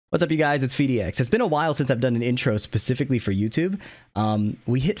What's up, you guys? It's PhiDX. It's been a while since I've done an intro specifically for YouTube.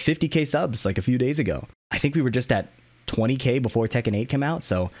 We hit 50K subs like a few days ago. I think we were just at 20K before Tekken 8 came out,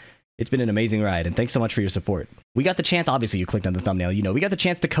 so it's been an amazing ride, and thanks so much for your support. We got the chance, obviously you clicked on the thumbnail, you know, we got the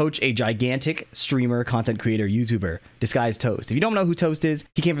chance to coach a gigantic streamer, content creator, YouTuber, DisguisedToast. If you don't know who Toast is,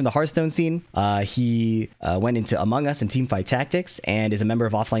 he came from the Hearthstone scene. He went into Among Us and Teamfight Tactics, and is a member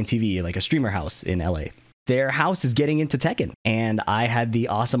of Offline TV, like a streamer house in LA. Their house is getting into Tekken, and I had the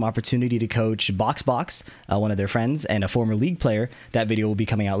awesome opportunity to coach Box, one of their friends and a former League player. That video will be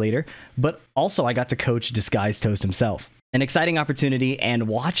coming out later. But also I got to coach DisguisedToast himself. An exciting opportunity, and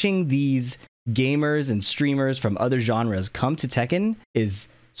watching these gamers and streamers from other genres come to Tekken is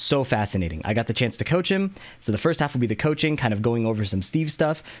so fascinating. I got the chance to coach him. So the first half will be the coaching, kind of going over some Steve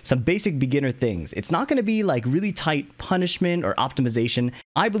stuff, some basic beginner things. It's not going to be like really tight punishment or optimization.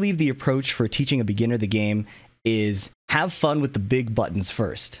 I believe the approach for teaching a beginner the game is have fun with the big buttons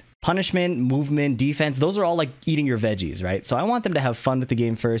first. Punishment, movement, defense, those are all like eating your veggies, right? So I want them to have fun with the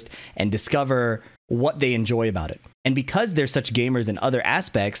game first and discover what they enjoy about it. And because they're such gamers in other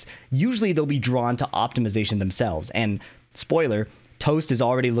aspects, usually they'll be drawn to optimization themselves. And spoiler, Toast is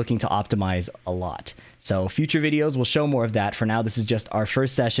already looking to optimize a lot. So future videos will show more of that. For now, this is just our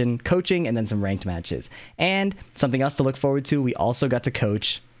first session, coaching, and then some ranked matches. And something else to look forward to, we also got to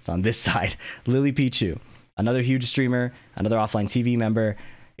coach, it's on this side, Lily Pichu, another huge streamer, another Offline TV member.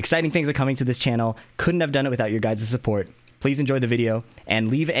 Exciting things are coming to this channel. Couldn't have done it without your guys' support. Please enjoy the video and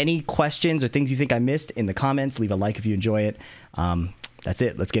leave any questions or things you think I missed in the comments. Leave a like if you enjoy it. That's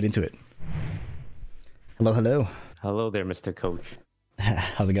it. Let's get into it. Hello, hello. Hello there, Mr. Coach.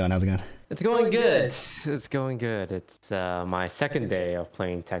 How's it going? How's it going? It's going good. It's going good. It's my second day of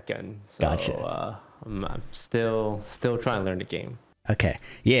playing Tekken. So, gotcha. I'm still trying to learn the game. Okay.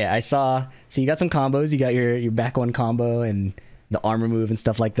 Yeah, I saw. So you got some combos. You got your back one combo and the armor move and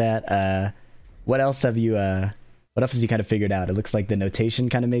stuff like that. What else have you? What else have you kind of figured out? It looks like the notation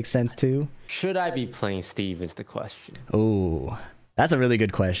kind of makes sense too. Should I be playing Steve is the question. Oh, that's a really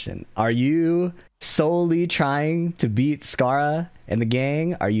good question. Are you solely trying to beat Skara and the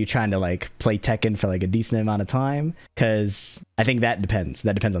gang? Are you trying to like play Tekken for like a decent amount of time? Because I think that depends.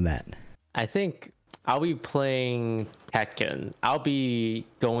 That depends on that. I think I'll be playing Tekken. I'll be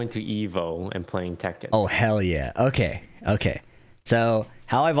going to Evo and playing Tekken. Oh, hell yeah. Okay. Okay. So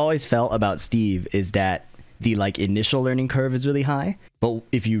how I've always felt about Steve is that the like initial learning curve is really high, but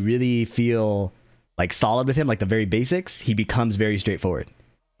if you really feel like solid with him, like the very basics, he becomes very straightforward.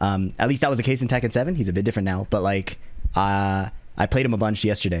 At least that was the case in Tekken 7. He's a bit different now, but like I played him a bunch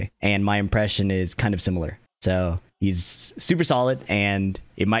yesterday and my impression is kind of similar. So he's super solid, and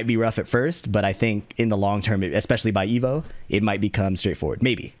it might be rough at first, but I think in the long term, especially by Evo, it might become straightforward.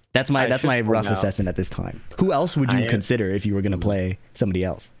 Maybe. That's my rough assessment at this time. Who else would you consider if you were going to play somebody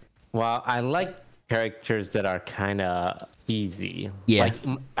else? Well, I like characters that are kind of easy. Yeah. Like,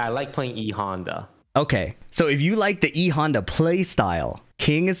 I like playing E Honda. Okay, so if you like the E Honda play style,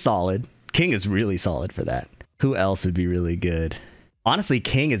 King is solid. King is really solid for that. Who else would be really good? Honestly,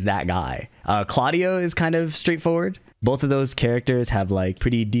 King is that guy. Claudio is kind of straightforward. Both of those characters have like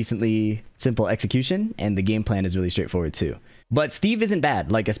pretty decently simple execution, and the game plan is really straightforward too. But Steve isn't bad.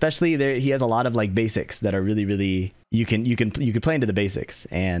 Like, especially there, he has a lot of like basics that are really you can play into the basics.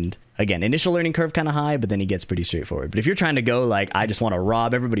 And again, initial learning curve kind of high, but then he gets pretty straightforward. But if you're trying to go like, I just want to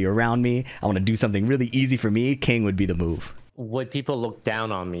rob everybody around me, I want to do something really easy for me, King would be the move. Would people look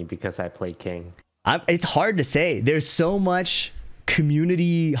down on me because I play King? It's hard to say. There's so much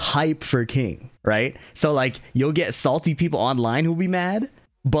community hype for King, right? So like you'll get salty people online who'll be mad,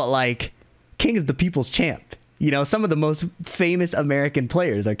 but like King is the people's champ. You know, some of the most famous American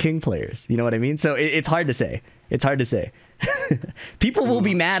players are King players. You know what I mean? So it's hard to say. It's hard to say. People will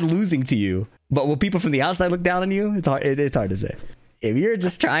be mad losing to you, but will people from the outside look down on you? It's hard to say. If you're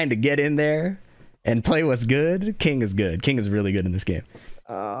just trying to get in there and play what's good, King is good. King is really good in this game.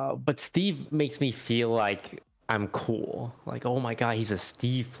 But Steve makes me feel like I'm cool. Like, oh my god, he's a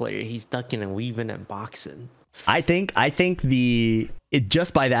Steve player. He's ducking and weaving and boxing. I think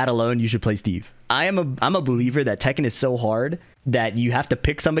just by that alone, you should play Steve. I'm a believer that Tekken is so hard that you have to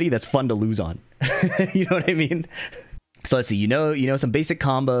pick somebody that's fun to lose on. You know what I mean? So let's see. You know some basic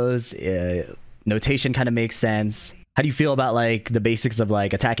combos. Notation kind of makes sense. How do you feel about like the basics of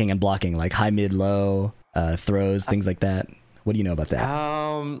like attacking and blocking, like high, mid, low, throws, things like that? What do you know about that?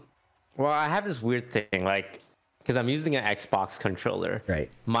 Well, I have this weird thing, like, because I'm using an Xbox controller. Right.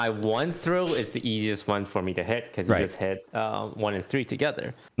 My one throw is the easiest one for me to hit because you just hit 1 and 3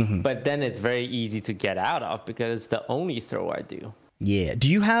 together. Mm-hmm. But then it's very easy to get out of because the only throw I do. Yeah. Do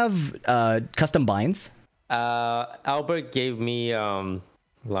you have custom binds? Albert gave me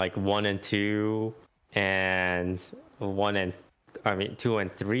like 1 and 2 and 2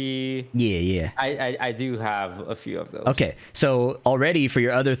 and 3. Yeah. I do have a few of those. Okay, so already for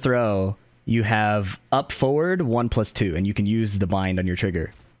your other throw, you have up forward 1+2, and you can use the bind on your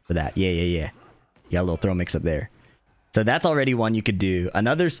trigger for that. Yeah. You got a little throw mix up there. So that's already one you could do.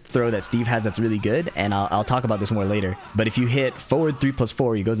 Another throw that Steve has that's really good, and I'll talk about this more later. But if you hit forward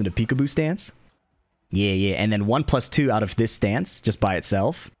 3+4, he goes into peekaboo stance. Yeah. And then 1+2 out of this stance, just by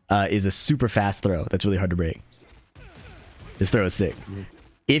itself, is a super fast throw. That's really hard to break. This throw is sick.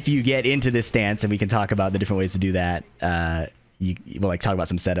 If you get into this stance, and we can talk about the different ways to do that, we'll like talk about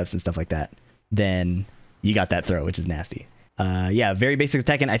some setups and stuff like that. Then you got that throw, which is nasty. Yeah, very basic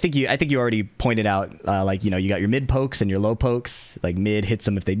Tekken. I think you already pointed out, like, you know, you got your mid pokes and your low pokes. Like mid hits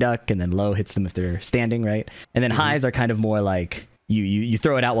them if they duck, and then low hits them if they're standing, right? And then highs are kind of more like you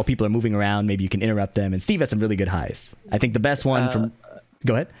throw it out while people are moving around. Maybe you can interrupt them. And Steve has some really good highs. I think the best one from...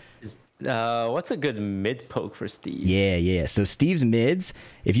 Go ahead. What's a good mid poke for Steve? Yeah. So Steve's mids,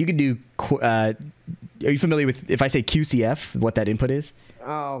 if you could do... are you familiar with, if I say QCF, what that input is?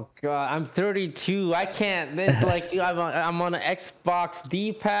 Oh god, I'm 32. I can't. Like I'm on an Xbox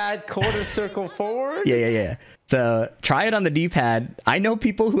D-pad, quarter circle forward. Yeah. So try it on the D-pad. I know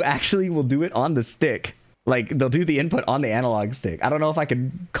people who actually will do it on the stick. Like they'll do the input on the analog stick. I don't know if I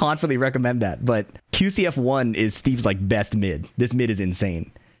can confidently recommend that, but QCF1 is Steve's like best mid. This mid is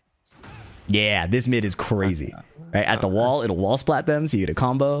insane. Yeah, this mid is crazy. Right at the wall, it'll wall splat them, so you get a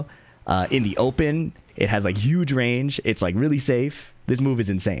combo. In the open, it has like huge range. It's like really safe. This move is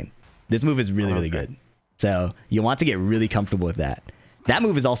insane. This move is really good. So you want to get really comfortable with that. That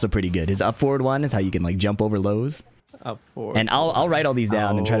move is also pretty good. His up forward one is how you can like jump over lows. Up forward. And I'll write all these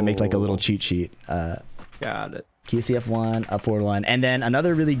down and try to make like a little cheat sheet. Got it. QCF1, up forward one, and then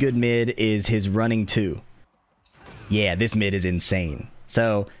another really good mid is his running 2. Yeah, this mid is insane.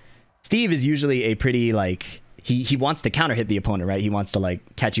 So Steve is usually a pretty like he wants to counter hit the opponent, right? He wants to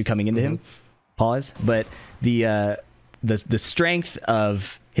like catch you coming into him. Pause. But the strength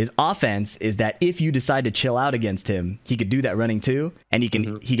of his offense is that if you decide to chill out against him, he could do that running 2, and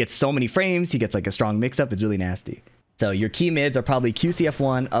he gets so many frames. He gets like a strong mix up. It's really nasty. So your key mids are probably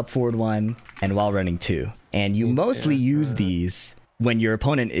QCF1, up forward 1, and while running 2. And you mostly use these when your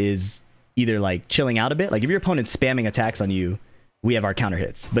opponent is either like chilling out a bit. Like if your opponent's spamming attacks on you, we have our counter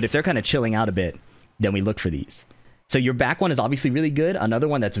hits. But if they're kind of chilling out a bit, then we look for these. So your back one is obviously really good. Another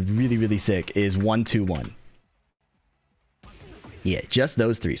one that's really sick is 1-2-1. Yeah, just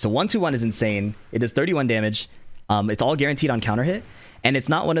those 3. So 1-2-1 is insane. It does 31 damage. It's all guaranteed on counter hit. And it's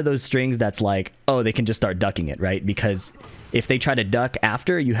not one of those strings that's like, oh, they can just start ducking it, right? Because if they try to duck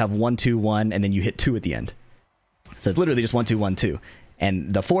after, you have 1-2-1, and then you hit 2 at the end. So it's literally just 1-2-1-2.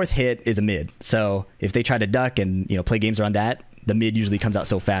 And the 4th hit is a mid. So if they try to duck and, you know, play games around that, the mid usually comes out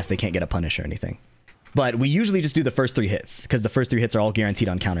so fast they can't get a punish or anything. But we usually just do the first 3 hits, because the first 3 hits are all guaranteed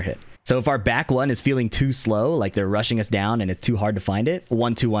on counter hit. So if our back one is feeling too slow, like they're rushing us down and it's too hard to find it,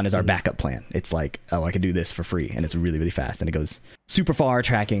 1-2-1 is our backup plan. It's like, oh, I could do this for free, and it's really fast, and it goes super far,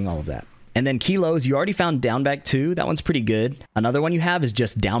 tracking, all of that. And then kilos, you already found down back 2. That one's pretty good. Another one you have is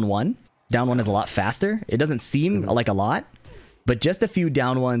just down 1. Down 1 is a lot faster. It doesn't seem like a lot, but just a few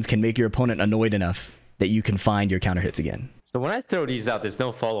down ones can make your opponent annoyed enough that you can find your counter hits again. So when I throw these out, there's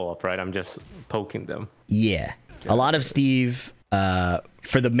no follow-up, right? I'm just poking them. Yeah. A lot of Steve,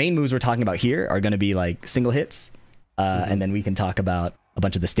 for the main moves we're talking about here, are going to be like single hits. And then we can talk about a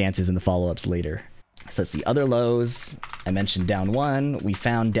bunch of the stances and the follow-ups later. So let's see. Other lows. I mentioned down 1. We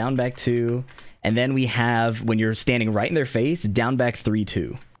found down back 2. And then we have, when you're standing right in their face, down back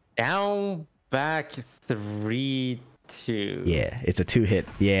 3-2. Down back 3-2. Yeah, it's a 2-hit.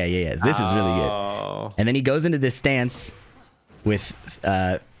 Yeah. This is really good. And then he goes into this stance with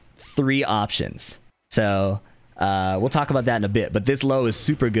 3 options. So we'll talk about that in a bit. But this low is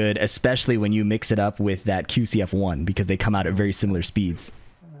super good, especially when you mix it up with that QCF1, because they come out at very similar speeds.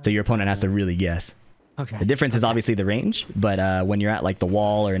 So your opponent has to really guess. Okay. The difference is obviously the range, but when you're at like the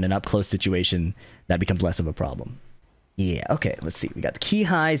wall or in an up-close situation, that becomes less of a problem. Yeah, okay, let's see. We got the key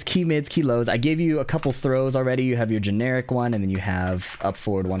highs, key mids, key lows. I gave you a couple throws already. You have your generic one, and then you have up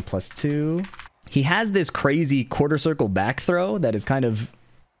forward 1+2. He has this crazy quarter circle back throw that is kind of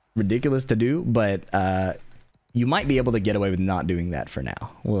ridiculous to do, but you might be able to get away with not doing that for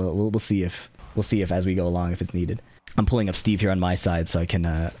now. We'll see if as we go along if it's needed. I'm pulling up Steve here on my side so I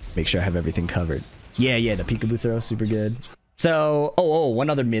can make sure I have everything covered. Yeah, the peekaboo throw, super good. So, one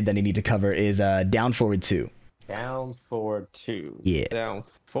other mid that I need to cover is down forward 2. Down forward 2. Yeah. Down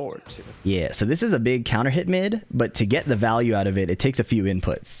forward 2. Yeah, so this is a big counter hit mid, but to get the value out of it, it takes a few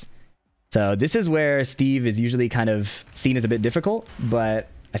inputs. So this is where Steve is usually kind of seen as a bit difficult, but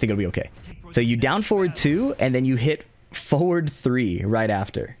I think it'll be okay. So you down forward 2, and then you hit forward 3 right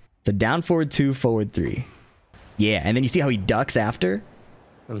after. So down forward 2, forward 3. Yeah, and then you see how he ducks after?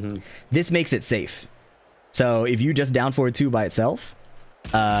 This makes it safe. So if you just down forward 2 by itself,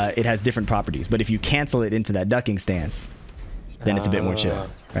 it has different properties. But if you cancel it into that ducking stance, then it's a bit more chill,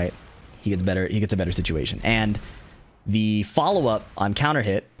 right? He gets a better situation. And the follow-up on counter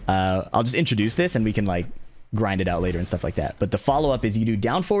hit, I'll just introduce this and we can like grind it out later and stuff like that. But the follow-up is you do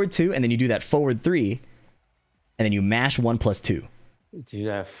down forward 2, and then you do that forward 3, and then you mash 1+2. Do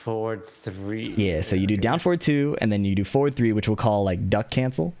that forward 3. Yeah, so you do down forward 2, and then you do forward 3, which we'll call like duck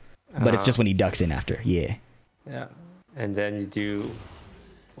cancel. But it's just when he ducks in after. Yeah. Yeah. And then you do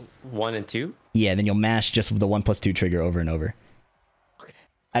 1 and 2? Yeah, then you'll mash just the 1+2 trigger over and over. Okay.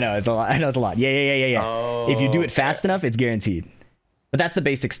 I know it's a lot. Yeah. Oh, if you do it fast enough, it's guaranteed. But that's the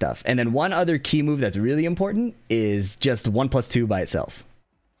basic stuff. And then one other key move that's really important is just 1+2 by itself.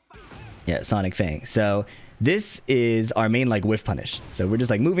 Yeah, Sonic Fang. So this is our main like whiff punish. So we're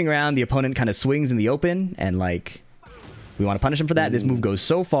just like moving around. The opponent kind of swings in the open, and like we want to punish him for that. This move goes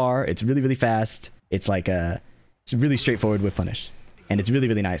so far. It's really, really fast. It's like it's a really straightforward whiff punish. And it's really,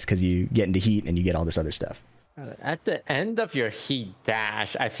 really nice because you get into heat and you get all this other stuff. At the end of your heat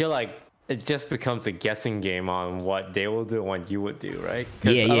dash, I feel like it just becomes a guessing game on what they will do and what you would do, right?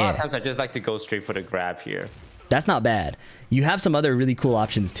 Because a lot of times I just like to go straight for the grab here. That's not bad. You have some other really cool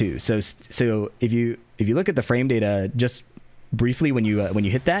options too. So if you look at the frame data just briefly when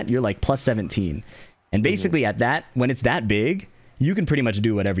you hit that, you're like +17. And basically at that, when it's that big, you can pretty much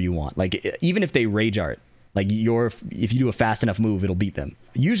do whatever you want. Like even if they rage art, like if you do a fast enough move, it'll beat them.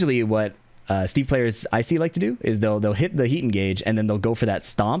 Usually what Steve players I see like to do is they'll hit the heat engage, and then they'll go for that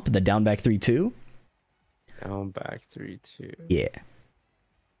stomp, the down back 3-2. Down back 3-2. Yeah.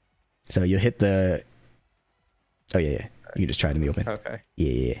 So you'll hit the... Oh, yeah. You can just try it in the open. Okay.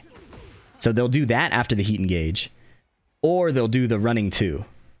 Yeah. So they'll do that after the heat engage, or they'll do the running 2,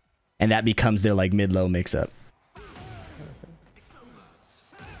 and that becomes their like mid-low mix-up.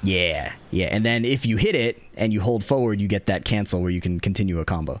 Yeah. And then if you hit it and you hold forward, you get that cancel where you can continue a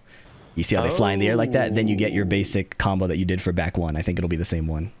combo. You see how they fly in the air like that? Then you get your basic combo that you did for back 1. I think it'll be the same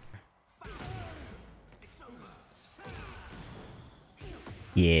one.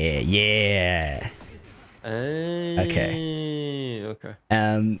 Yeah. Okay.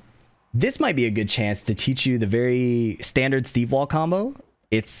 This might be a good chance to teach you the very standard Steve Wall combo.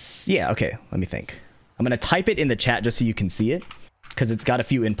 Okay, let me think. I'm going to type it in the chat just so you can see it, because it's got a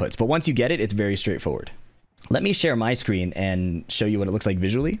few inputs. But once you get it, it's very straightforward. Let me share my screen and show you what it looks like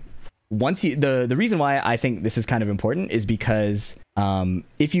visually. The reason why I think this is kind of important is because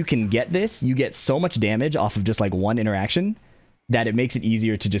if you can get this, you get so much damage off of just like one interaction that it makes it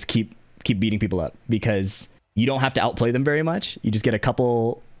easier to just keep beating people up, because you don't have to outplay them very much. You just get a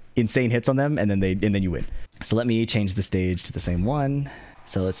couple insane hits on them, and then you win. So let me change the stage to the same one.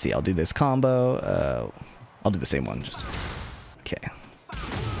 So let's see. I'll do this combo. I'll do the same one. Just okay.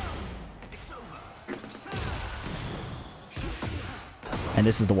 And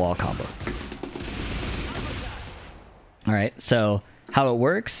this is the wall combo. All right, so how it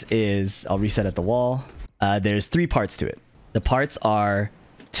works is I'll reset at the wall. There's 3 parts to it. The parts are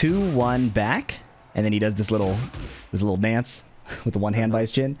 2-1 back, and then he does this little dance with the one hand by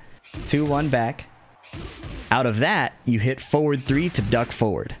his chin. 2-1 back. Out of that, you hit forward 3 to duck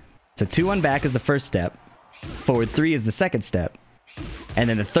forward. So 2-1 back is the first step. Forward 3 is the second step. And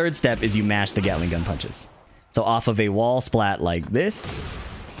then the third step is you mash the Gatling gun punches. So off of a wall splat like this,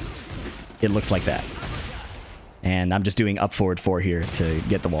 it looks like that. And I'm just doing up forward 4 here to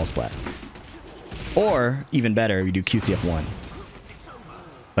get the wall splat. Or, even better, we do QCF1.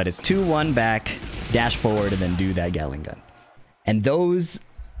 But it's 2-1 back, dash forward, and then do that Gatling gun. And those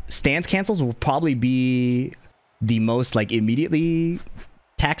stance cancels will probably be the most like immediately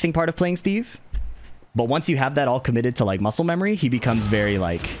taxing part of playing Steve. But once you have that all committed to like muscle memory, he becomes very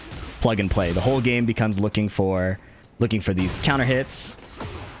like plug and play. The whole game becomes looking for these counter hits,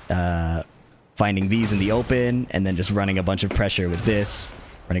 finding these in the open, and then just running a bunch of pressure with this,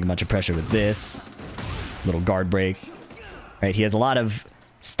 running a bunch of pressure with this, little guard break. Right? He has a lot of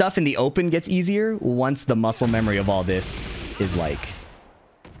stuff in the open gets easier once the muscle memory of all this is like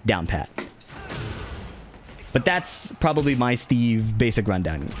down pat. But that's probably my Steve basic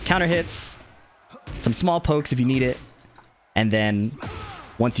rundown. Counter hits, some small pokes if you need it, and then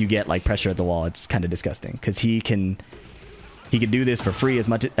once you get like pressure at the wall, it's kind of disgusting because he can do this for free as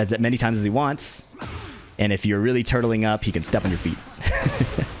many times as he wants, and if you're really turtling up, he can step on your feet.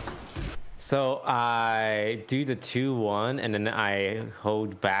 So I do the 2-1, and then I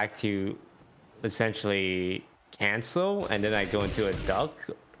hold back to essentially cancel, and then I go into a duck.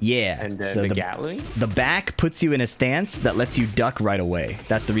 Yeah. And then so the Gatling. The back puts you in a stance that lets you duck right away.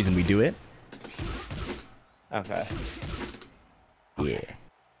 That's the reason we do it. Okay. Yeah.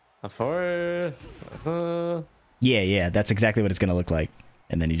 Forward. Yeah. That's exactly what it's gonna look like.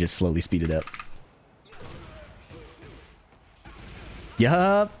 And then you just slowly speed it up.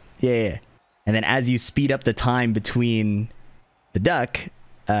 Yup. Yeah. And then as you speed up the time between the duck,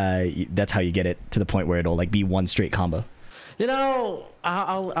 that's how you get it to the point where it'll like be one straight combo. You know,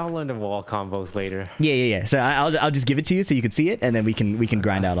 I'll learn the wall combos later. Yeah. So I'll just give it to you so you can see it, and then we can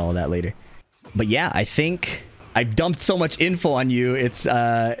grind out all of that later. But yeah, I think I've dumped so much info on you. It's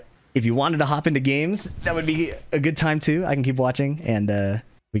if you wanted to hop into games, that would be a good time too. I can keep watching, and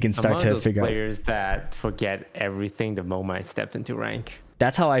we can start to figure out. Players that forget everything the moment I step into rank.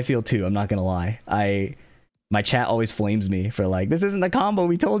 That's how I feel too. I'm not gonna lie. My chat always flames me for like, this isn't the combo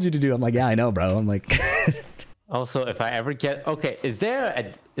we told you to do. I'm like, yeah, I know, bro. I'm like. Also, if I ever get is there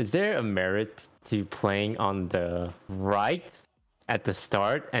a merit to playing on the right at the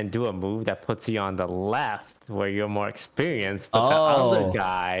start and do a move that puts you on the left where you're more experienced, but the other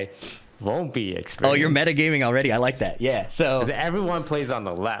guy won't be experienced? Oh, you're metagaming already. I like that. Yeah. So because everyone plays on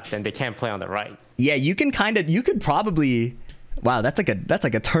the left and they can't play on the right. Yeah, you could probably. Wow, that's like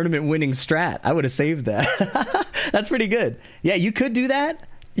a tournament winning strat. I would have saved that. That's pretty good. Yeah, you could do that.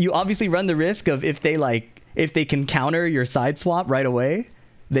 You obviously run the risk of if they can counter your side swap right away,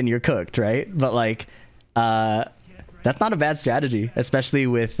 then you're cooked, right? But like that's not a bad strategy, especially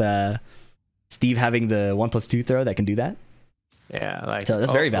with Steve having the 1+2 throw that can do that. Yeah, like so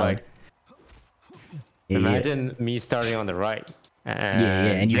that's very valid. Imagine me starting on the right.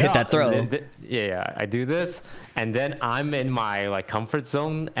 And you hit that throw. I do this, and then I'm in my like comfort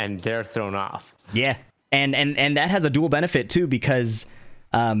zone, and they're thrown off. Yeah, and that has a dual benefit too, because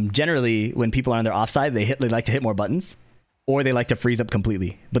generally when people are on their offside, they like to hit more buttons, or they like to freeze up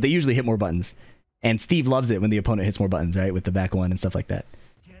completely. But they usually hit more buttons, and Steve loves it when the opponent hits more buttons, right, with the back one and stuff like that.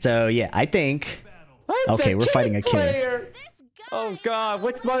 So yeah, I think. Okay, we're fighting a king. Oh god,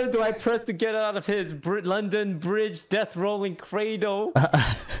 which button do I press to get out of his London Bridge death rolling cradle?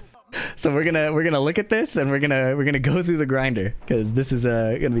 So we're gonna look at this, and we're gonna go through the grinder, because this is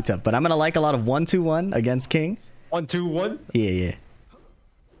gonna be tough. But I'm gonna like a lot of 1-2-1 against king. 1-2-1. Yeah.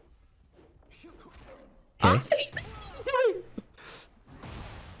 Okay.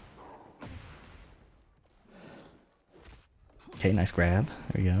 Okay, nice grab.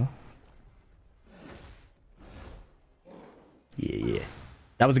 There we go. Yeah.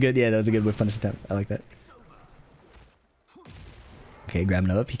 That was a good whip punish attempt. I like that. Okay,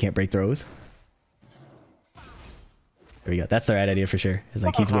 grabbing up. He can't break throws. There we go. That's the right idea for sure. It's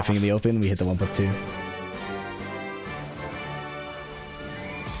like he's whiffing in the open. We hit the 1+2.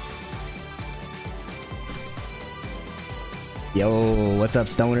 Yo, what's up,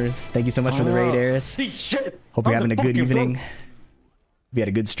 stoners? Thank you so much for the raid, Eris. Hope you're having a good evening. We had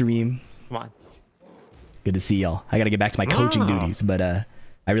a good stream. Come on. Good to see y'all. I gotta get back to my coaching duties, but I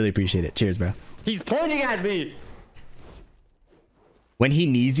really appreciate it. Cheers, bro. He's pointing at me. When he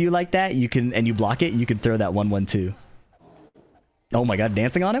knees you like that, you can, and you block it, you can throw that 1-1-2. Oh my god,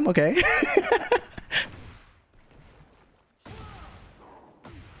 dancing on him? Okay.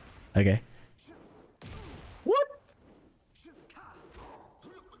 Okay. What?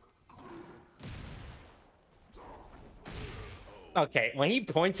 Okay, when he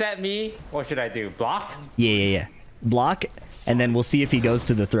points at me, what should I do? Block? Yeah. Block, and then we'll see if he goes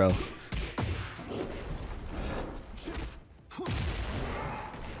to the throw.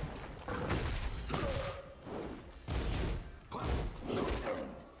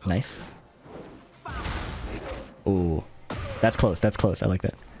 Nice. Ooh. That's close. I like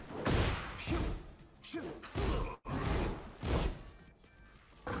that.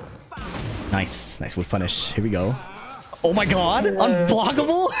 Nice whiff punish. Here we go. Oh my god!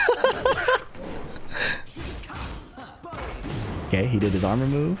 Unblockable? Okay, he did his armor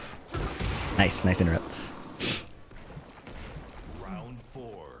move. Nice interrupt. Round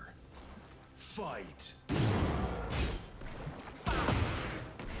 4. Fight.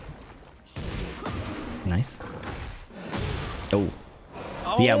 Nice. Oh.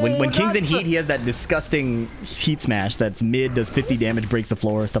 Yeah, when King's in heat, he has that disgusting heat smash that's mid, does 50 damage, breaks the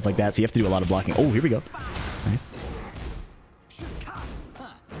floor, stuff like that. So you have to do a lot of blocking. Oh, here we go. Nice.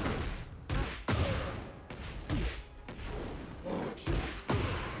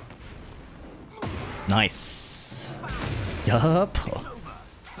 Nice. Yup.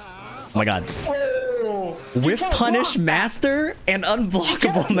 Oh my god. Whiff punish master and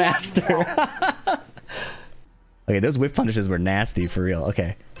unblockable master. Okay, those whiff punishes were nasty for real.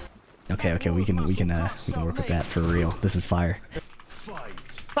 Okay. Okay, we can work with that for real. This is fire. Fight.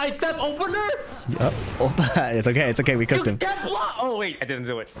 Sidestep opener. Yup. Oh, it's okay. We cooked him. Get blocked. Oh wait, I didn't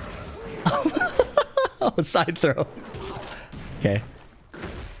do it. Oh, side throw. Okay.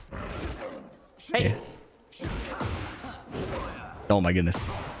 Hey. Oh my goodness.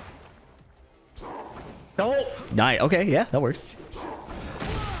 No. Nice. Okay, yeah, that works.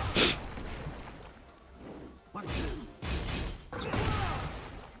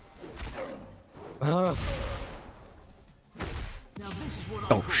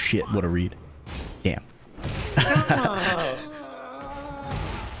 Oh shit! What a read. Damn.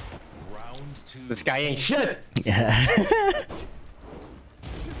 This guy ain't shit. Yeah.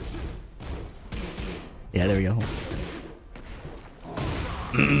 Yeah, there we go.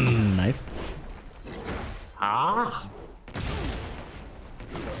 Nice. Ah.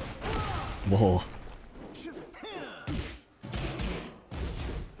 Whoa.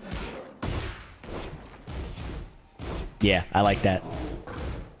 Yeah, I like that.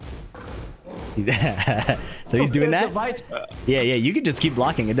 So he's doing that? Yeah, you can just keep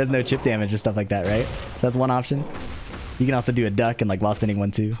blocking. It does no chip damage or stuff like that, right? So that's one option. You can also do a duck and like while standing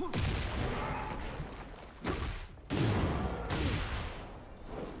 1-2.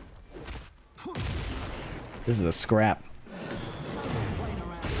 This is a scrap.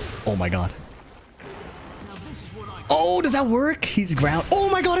 Oh my god. Oh, does that work? He's ground. Oh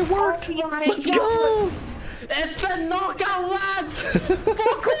my god, it worked! Let's go! It's the knockout lads for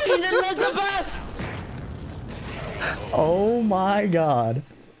Queen Elizabeth! Oh my god.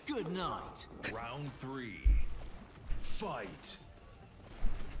 Good night. Round 3. Fight.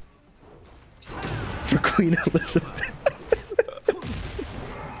 For Queen Elizabeth.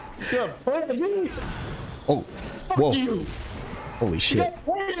 Oh, whoa. You. Holy shit.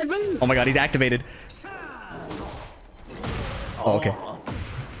 Oh my god, he's activated. Oh, okay.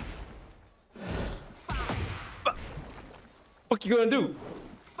 What you gonna do?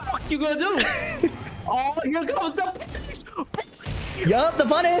 What you gonna do? Oh, here comes the punish. Yup, the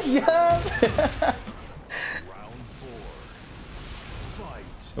punish. Yup. Round 4. Fight.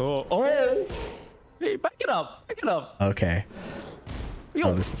 Oh. Hey, back it up. Back it up. Okay. Yo,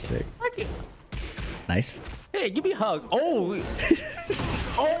 Oh, this is sick. back it. Nice. Hey, give me a hug. Oh.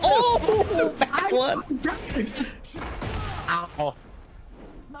 Oh, back one. Ow.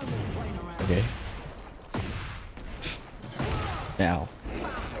 Okay. Now.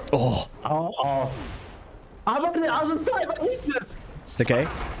 Oh. Oh. I'm on the other side of my weakness. It's okay.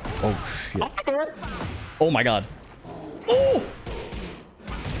 Oh shit. Oh my god. Oh.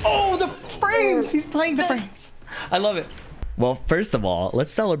 Oh, the frames. He's playing the frames. I love it. Well, first of all,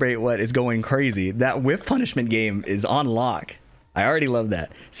 let's celebrate what is going crazy. That whiff punishment game is on lock. I already love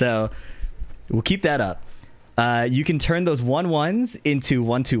that. So we'll keep that up. You can turn those 1-1s into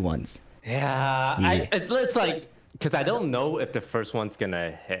 1-2-1s. Yeah. It's like, because I don't know if the first one's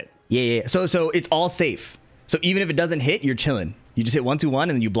gonna hit. Yeah. So it's all safe. So even if it doesn't hit, you're chilling. You just hit 1-2-1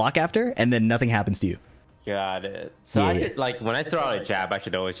 and then you block after, and then nothing happens to you. Got it. So I should, like, when I throw out a jab, I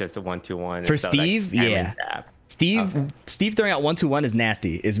should always just a 1-2-1. For Steve, yeah. Steve throwing out 1-2-1 is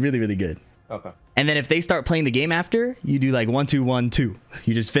nasty. It's really, really good. Okay. And then if they start playing the game after, you do like 1-2-1-2.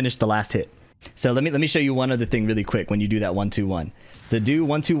 You just finish the last hit. So let me show you one other thing really quick when you do that 1-2-1. So do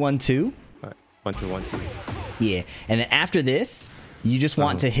 1-2-1-2. 1-2-1-2. Yeah. And then after this, you just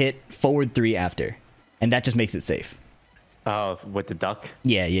want to hit forward 3 after. And that just makes it safe. Oh, with the duck?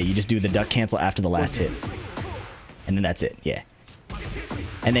 Yeah. You just do the duck cancel after the last hit. And then that's it. Yeah.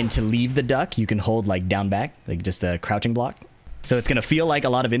 And then to leave the duck, you can hold like down back, like just a crouching block. So it's going to feel like a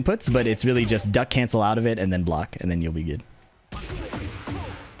lot of inputs, but it's really just duck cancel out of it and then block, and then you'll be good.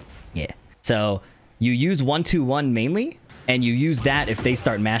 Yeah. So you use 1-2-1 mainly, and you use that if they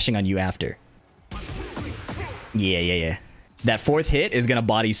start mashing on you after. Yeah. That fourth hit is going to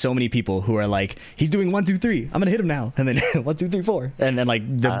body so many people who are like, he's doing 1-2-3. I'm going to hit him now. And then 1-2-3-4. And then like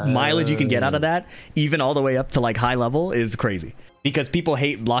the mileage you can get out of that, even all the way up to like high level, is crazy. Because people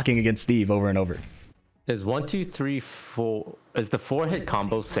hate blocking against Steve over and over. Is 1-2-3-4? Is the 4-hit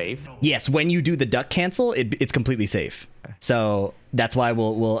combo safe? Yes, when you do the duck cancel, it's completely safe. So that's why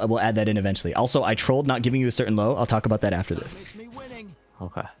we'll add that in eventually. Also, I trolled not giving you a certain low. I'll talk about that after this.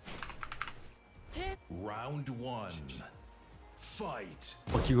 Okay. Round 1. Fight.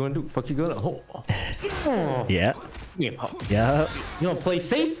 What you gonna do? Fuck you gonna? Oh. Yeah. Yeah. Yeah. You gonna play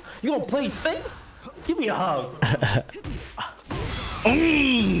safe? You gonna play safe? Give me a hug.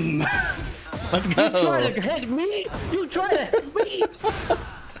 Let's go. You trying to hit me? You trying to hit me?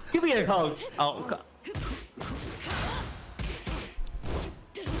 Give me a hug. Oh god.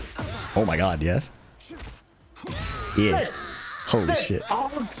 Oh my god, yes. Yeah. Holy shit.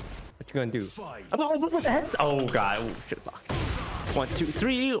 Oh. you gonna do? Fight. Oh, what the heck? Oh god. Oh, shit block. 1, 2,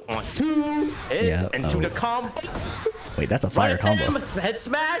 3. 1, 2. Hit. Yeah, Into the combo. Wait, that's a fire combo. Head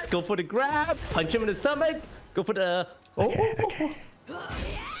smash. Go for the grab. Punch him in the stomach. Go for the. Oh. Okay.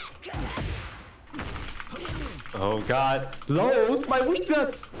 Oh god. Lows, my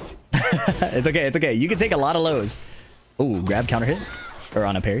weakness. It's okay. It's okay. You can take a lot of lows. Oh, grab, counter hit, or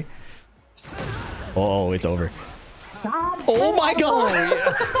on a parry. Oh, it's over. Oh my god.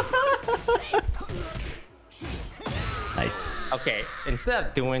 Nice. Okay, instead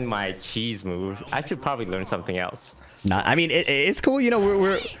of doing my cheese move, I should probably learn something else. Not. I mean, it's cool. You know,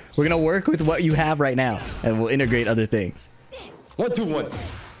 we're gonna work with what you have right now, and we'll integrate other things. 1, 2, 1.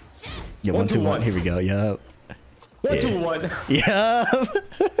 Yeah, 1, 2, 1. Here we go. Yup. 1, 2, 1. Yup.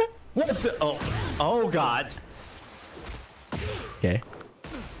 1, 2. Oh god. Okay.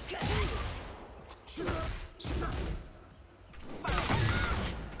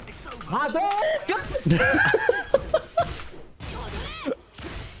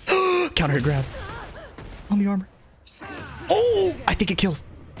 Counter hit grab on the armor. Oh, I think it kills.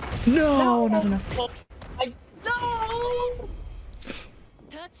 No, not enough. No!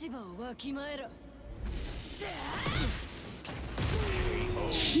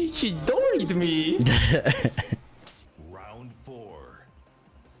 She doried me. Round 4.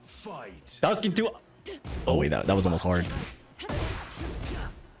 Fight. Duck into. Oh wait, that was almost hard.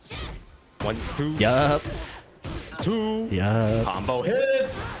 1, 2. Yup. 2. Yup. Combo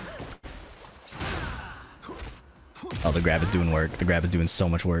hits. Oh, the grab is doing work. The grab is doing so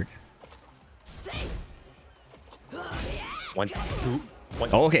much work. 1, 2. 1.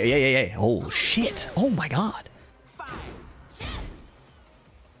 Oh, okay, yeah. Oh shit. Oh my god.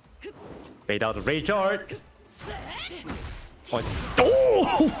 Fade out the rage art. 1.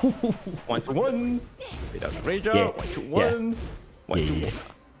 Oh. 1, 2, 1. Fade out the rage art. 1, 2, 1. 1, 2, 1.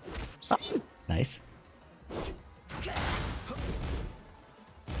 Nice.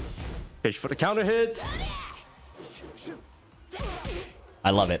 Fish for the counter hit. I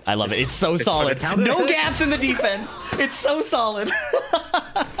love it. I love it. It's so solid. No gaps in the defense. It's so solid.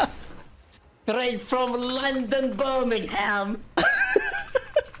 Straight from London, Birmingham.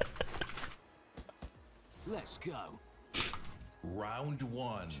 Let's go. Round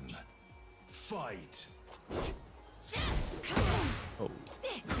 1. Fight. Oh.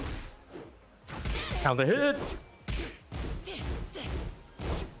 Counter hits.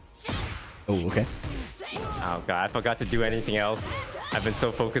 Oh, okay. Oh god, I forgot to do anything else. I've been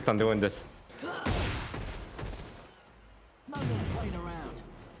so focused on doing this.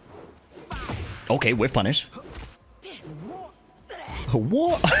 Okay, whiff punish.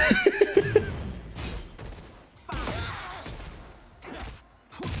 What?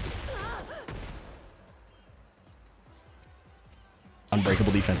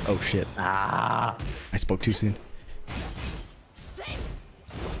 Unbreakable defense. Oh shit. Ah. I spoke too soon.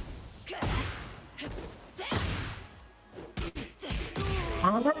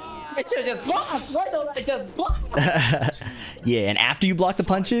 I should just block. Why don't I just block? Yeah, and after you block the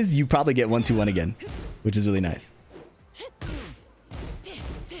punches, you probably get 1, 2, 1 again, which is really nice.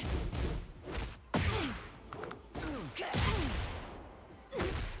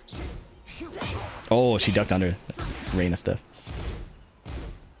 Oh, she ducked under. That's Reina stuff.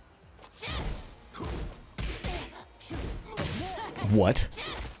 What?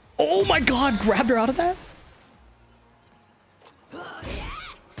 Oh my god, grabbed her out of that?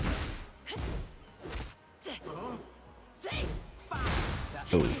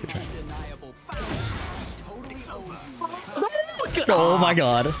 Oh, good try. Oh my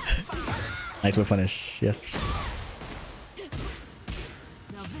god. Nice whip punish, yes.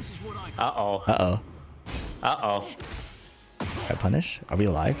 Uh-oh. Uh-oh. Uh-oh. Got punish? Are we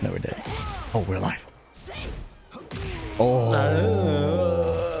alive? No, we're dead. Oh, we're alive.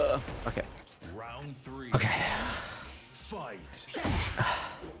 Oh. Okay. Round 3. Okay. Fight.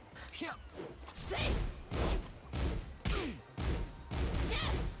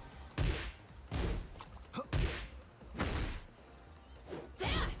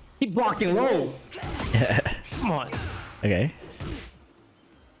 Keep blocking low. Come on. Okay.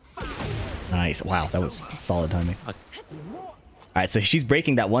 Nice. Wow, that was solid timing. Alright, so she's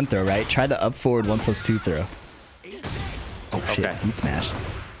breaking that one throw, right? Try the up forward 1+2 throw. Oh shit, Okay. heat smash.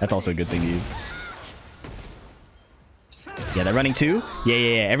 That's also a good thing to use. Yeah, that running 2?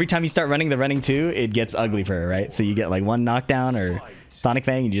 Yeah. Every time you start running the running 2, it gets ugly for her, right? So you get like 1 knockdown or Sonic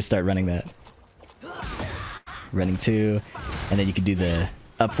Fang, you just start running that. Running 2, and then you can do the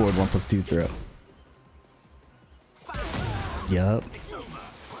up forward 1+2 throw. Yup.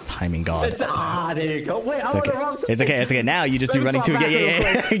 timing god. There you go. Wait, I It's want okay. to run It's okay. It's okay. Now you just do Let me running swap two. back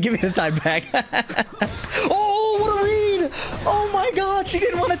Yeah. real Give me the side back. Oh, what a read! Oh my god, she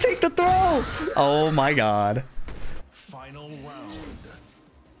didn't want to take the throw. Oh my god. Final round.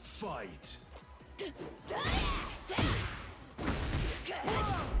 Fight.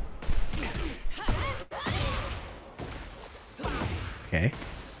 Okay.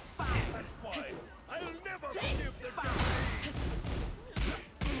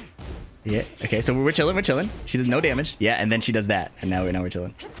 Yeah. Okay. So we're chilling. We're chilling. She does no damage. Yeah. And then she does that. And now we're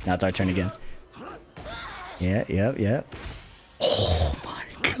chilling. Now it's our turn again. Yeah. Yep. Oh my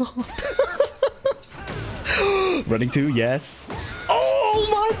god. Running two. Yes. Oh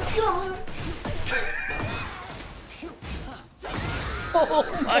my god. Oh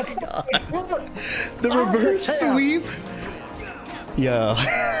my god. The reverse sweep. Yo.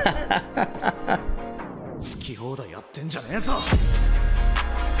 好き放題やってんじゃねえぞ